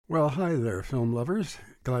Well, hi there, film lovers.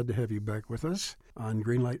 Glad to have you back with us on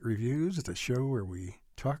Greenlight Reviews, the show where we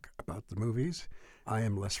talk about the movies. I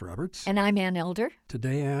am Les Roberts. And I'm Ann Elder.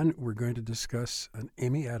 Today, Ann, we're going to discuss an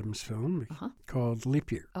Amy Adams film called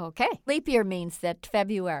Leap Year. Okay. Leap year means that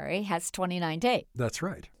February has 29 days. That's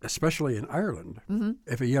right. Especially in Ireland,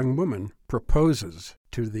 if a young woman proposes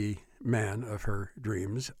to the man of her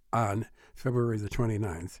dreams on February the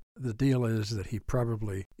 29th, the deal is that he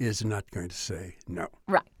probably is not going to say no.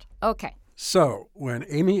 Right. Okay. So when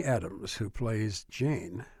Amy Adams, who plays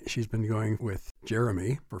Jane, she's been going with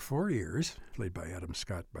Jeremy for 4 years, played by Adam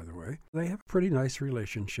Scott, by the way. They have a pretty nice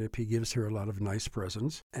relationship. He gives her a lot of nice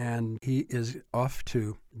presents, and he is off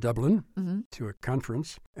to Dublin to a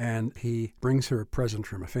conference, and he brings her a present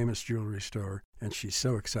from a famous jewelry store, and she's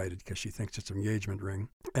so excited because she thinks it's an engagement ring,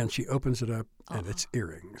 and she opens it up, and it's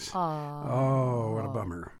earrings. Oh, what a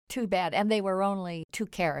bummer. Too bad. And they were only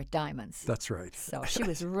 2-carat diamonds. That's right. So she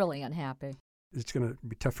was really unhappy. It's going to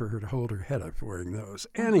be tough for her to hold her head up wearing those.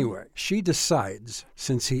 Anyway, she decides,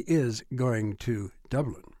 since he is going to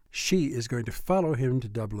Dublin, she is going to follow him to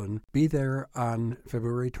Dublin, be there on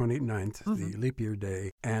February 29th, the leap year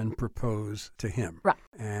day, and propose to him. Right.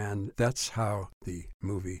 And that's how the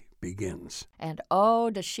movie begins. And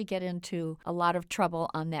does she get into a lot of trouble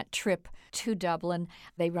on that trip to Dublin.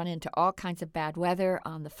 They run into all kinds of bad weather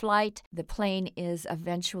on the flight. The plane is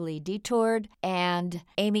eventually detoured, and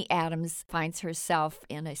Amy Adams finds herself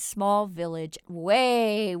in a small village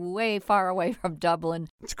way, way far away from Dublin.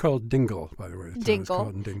 It's called Dingle, by the way. It's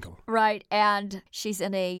called Dingle. Right, and she's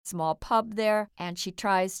in a small pub there, and she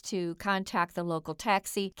tries to contact the local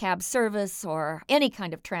taxi cab service or any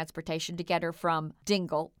kind of transportation to get her from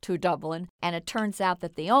Dingle to Dublin, and it turns out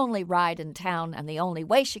that the only ride in town and the only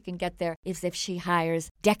way she can get there is if she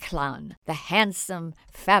hires Declan, the handsome,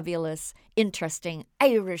 fabulous, interesting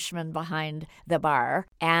Irishman behind the bar.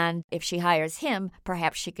 And if she hires him,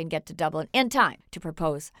 perhaps she can get to Dublin in time to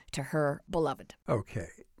propose to her beloved. Okay.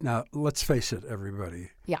 Now, let's face it, everybody.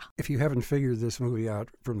 Yeah. If you haven't figured this movie out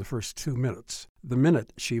from the first 2 minutes, the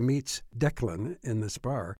minute she meets Declan in this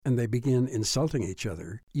bar and they begin insulting each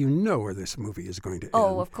other, you know where this movie is going to end.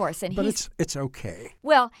 Oh, of course. And but it's okay.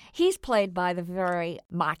 Well, he's played by the very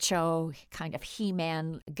macho, kind of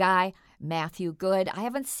He-Man guy, Matthew Good. I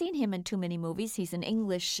haven't seen him in too many movies. He's an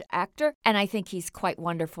English actor, and I think he's quite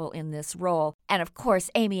wonderful in this role. And of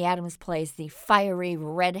course, Amy Adams plays the fiery,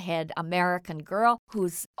 redhead American girl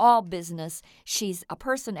who's all business. She's a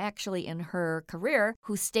person actually in her career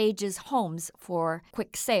who stages homes for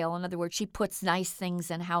quick sale. In other words, she puts nice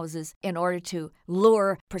things in houses in order to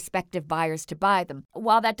lure prospective buyers to buy them.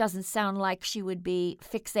 While that doesn't sound like she would be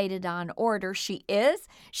fixated on order, she is.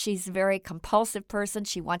 She's a very compulsive person.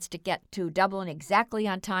 She wants to get to Dublin exactly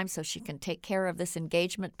on time so she can take care of this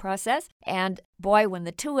engagement process. And boy, when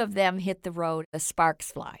the two of them hit the road, the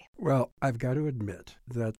sparks fly. Well, I've got to admit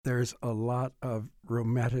that there's a lot of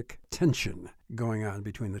romantic tension going on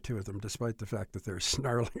between the two of them, despite the fact that they're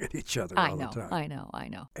snarling at each other all the time. I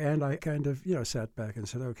know. And I kind of, sat back and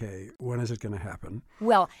said, okay, when is it going to happen?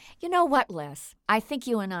 Well, you know what, Les? I think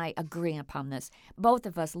you and I agree upon this. Both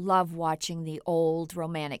of us love watching the old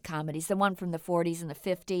romantic comedies, the one from the 40s and the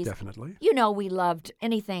 50s. Definitely. We loved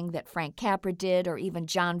anything that Frank Capra did, or even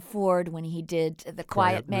John Ford when he did The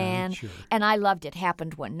Quiet Man. Sure. And I loved It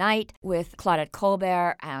Happened One Night with Claudette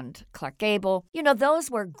Colbert and Clark Gable.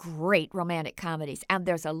 Those were great romantic comedies, and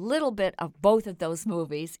there's a little bit of both of those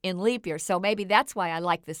movies in Leap Year. So maybe that's why I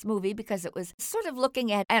like this movie, because it was sort of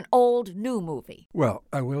looking at an old, new movie. Well,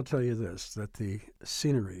 I will tell you this, that the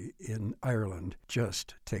scenery in Ireland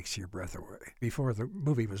just takes your breath away. Before the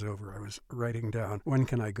movie was over, I was writing down, when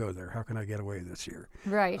can I go there? How can I get away this year?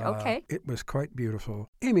 Right, okay. It was quite beautiful.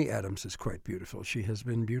 Amy Adams is quite beautiful. She has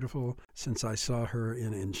been beautiful since I saw her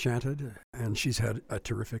in Enchanted, and she's had a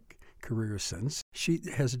terrific career since. She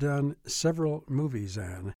has done several movies,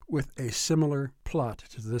 Anne, with a similar plot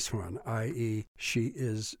to this one, i.e., she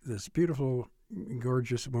is this beautiful,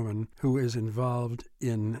 gorgeous woman who is involved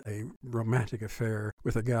in a romantic affair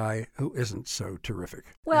with a guy who isn't so terrific.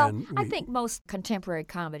 Well, I think most contemporary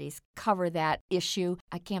comedies cover that issue.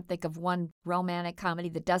 I can't think of one romantic comedy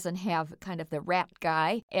that doesn't have kind of the rat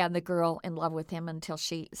guy and the girl in love with him until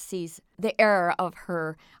she sees the error of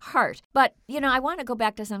her heart. But, I want to go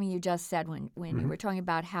back to something you just said when you were talking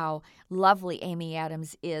about how lovely Amy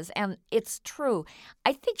Adams is. And it's true.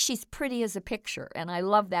 I think she's pretty as a picture. And I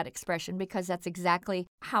love that expression because that's exactly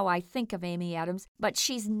how I think of Amy Adams. But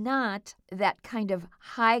she's not that kind of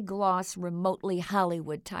high-gloss, remotely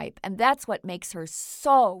Hollywood type. And that's what makes her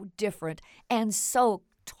so different and so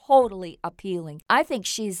totally appealing. I think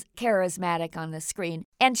she's charismatic on the screen,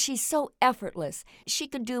 And she's so effortless. She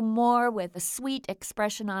could do more with a sweet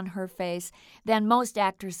expression on her face than most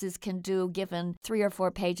actresses can do given 3 or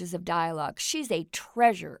 4 pages of dialogue. She's a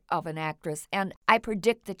treasure of an actress, and I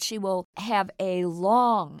predict that she will have a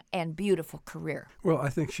long and beautiful career. Well, I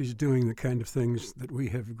think she's doing the kind of things that we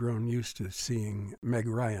have grown used to seeing Meg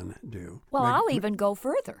Ryan do. Well, I'll even go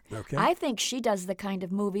further. Okay. I think she does the kind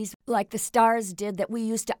of movies like the stars did that we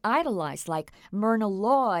used to idolize, like Myrna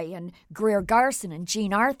Loy and Greer Garson and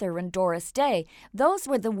Jean Arthur and Doris Day. Those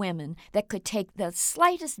were the women that could take the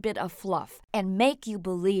slightest bit of fluff and make you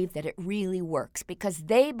believe that it really works because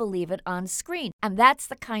they believe it on screen. And that's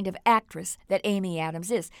the kind of actress that Amy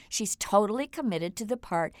Adams is. She's totally committed to the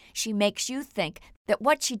part. She makes you think that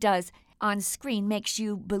what she does on screen makes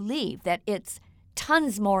you believe that it's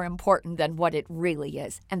tons more important than what it really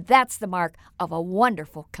is. And that's the mark of a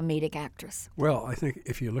wonderful comedic actress. Well, I think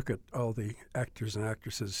if you look at all the actors and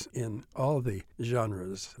actresses in all the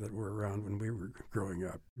genres that were around when we were growing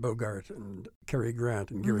up, Bogart and Cary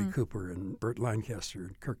Grant and Gary Cooper and Burt Lancaster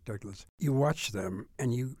and Kirk Douglas, you watch them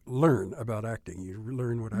and you learn about acting. You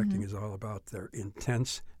learn what acting is all about. They're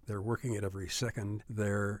intense. They're working it every second.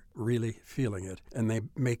 They're really feeling it, and they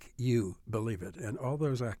make you believe it. And all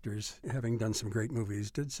those actors, having done some great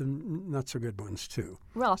movies, did some not-so-good ones, too.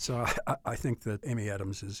 Well, so I think that Amy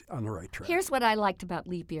Adams is on the right track. Here's what I liked about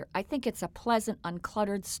Leap Year. I think it's a pleasant,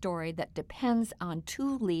 uncluttered story that depends on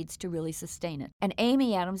 2 leads to really sustain it. And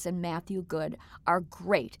Amy Adams and Matthew Good are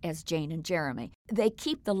great as Jane and Jeremy. They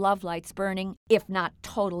keep the love lights burning, if not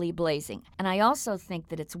totally blazing. And I also think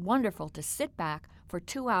that it's wonderful to sit back for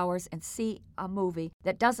 2 hours and see a movie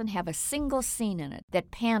that doesn't have a single scene in it that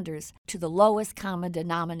panders to the lowest common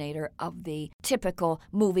denominator of the typical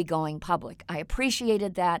movie-going public. I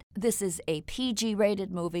appreciated that. This is a PG-rated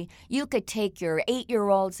movie. You could take your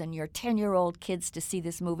 8-year-olds and your 10-year-old kids to see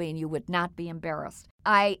this movie and you would not be embarrassed.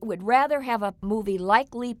 I would rather have a movie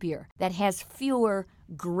like Leap Year that has fewer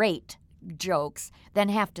great jokes than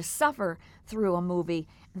have to suffer through a movie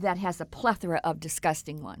that has a plethora of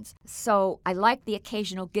disgusting ones. So I like the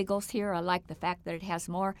occasional giggles here. I like the fact that it has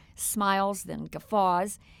more smiles than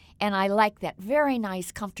guffaws. And I like that very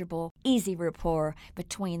nice, comfortable, easy rapport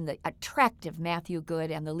between the attractive Matthew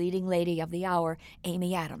Good and the leading lady of the hour,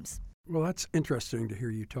 Amy Adams. Well, that's interesting to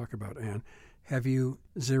hear you talk about, Anne. Have you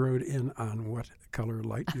zeroed in on what color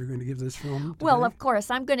light you're going to give this film today? Well, of course,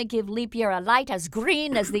 I'm going to give Leap Year a light as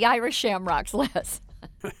green as the Irish Shamrocks, Les.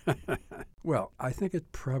 Well, I think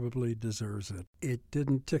it probably deserves it. It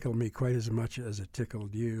didn't tickle me quite as much as it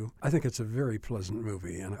tickled you. I think it's a very pleasant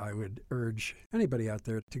movie, and I would urge anybody out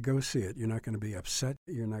there to go see it. You're not going to be upset.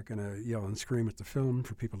 You're not going to yell and scream at the film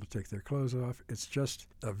for people to take their clothes off. It's just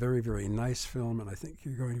a very, very nice film, and I think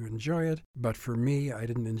you're going to enjoy it. But for me, I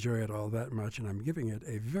didn't enjoy it all that much, and I'm giving it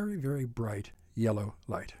a very, very bright yellow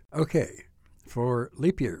light. Okay, for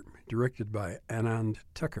Leap Year, directed by Anand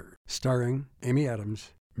Tucker, starring Amy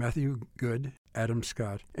Adams, Matthew Good, Adam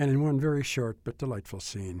Scott, and in one very short but delightful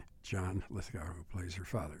scene, John Lithgow, who plays her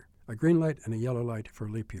father. A green light and a yellow light for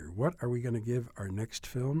Leap Year. What are we going to give our next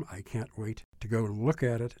film? I can't wait to go look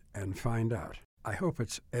at it and find out. I hope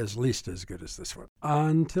it's at least as good as this one.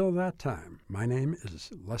 Until that time, my name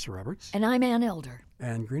is Les Roberts. And I'm Ann Elder.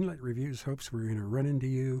 And Greenlight Reviews hopes we're going to run into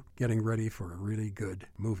you getting ready for a really good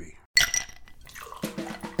movie.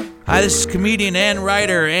 Hi, this is comedian and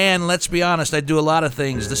writer, and let's be honest, I do a lot of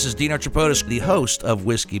things. This is Dino Tripodis, the host of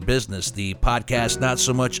Whiskey Business, the podcast not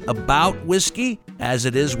so much about whiskey as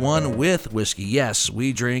it is one with whiskey. Yes,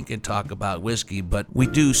 we drink and talk about whiskey, but we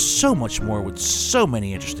do so much more with so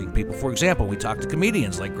many interesting people. For example, we talk to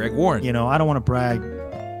comedians like Greg Warren. You know, I don't want to brag,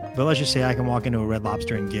 but let's just say I can walk into a Red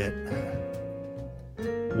Lobster and get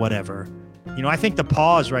whatever. You know, I think the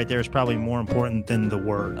pause right there is probably more important than the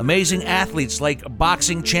word. Amazing athletes like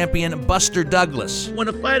boxing champion Buster Douglas. When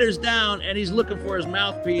a fighter's down and he's looking for his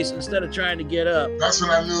mouthpiece instead of trying to get up. That's when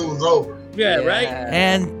I knew it was over. Yeah, right?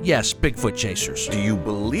 And yes, Bigfoot chasers. Do you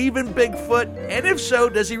believe in Bigfoot? And if so,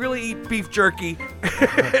 does he really eat beef jerky?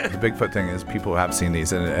 The Bigfoot thing is people have seen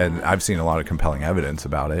these, and I've seen a lot of compelling evidence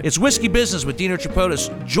about it. It's Whiskey Business with Dino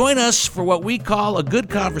Tripodis. Join us for what we call a good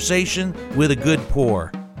conversation with a good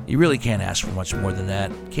pour. You really can't ask for much more than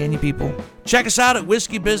that, can you, people? Check us out at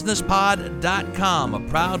whiskeybusinesspod.com, a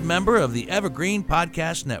proud member of the Evergreen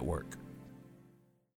Podcast Network.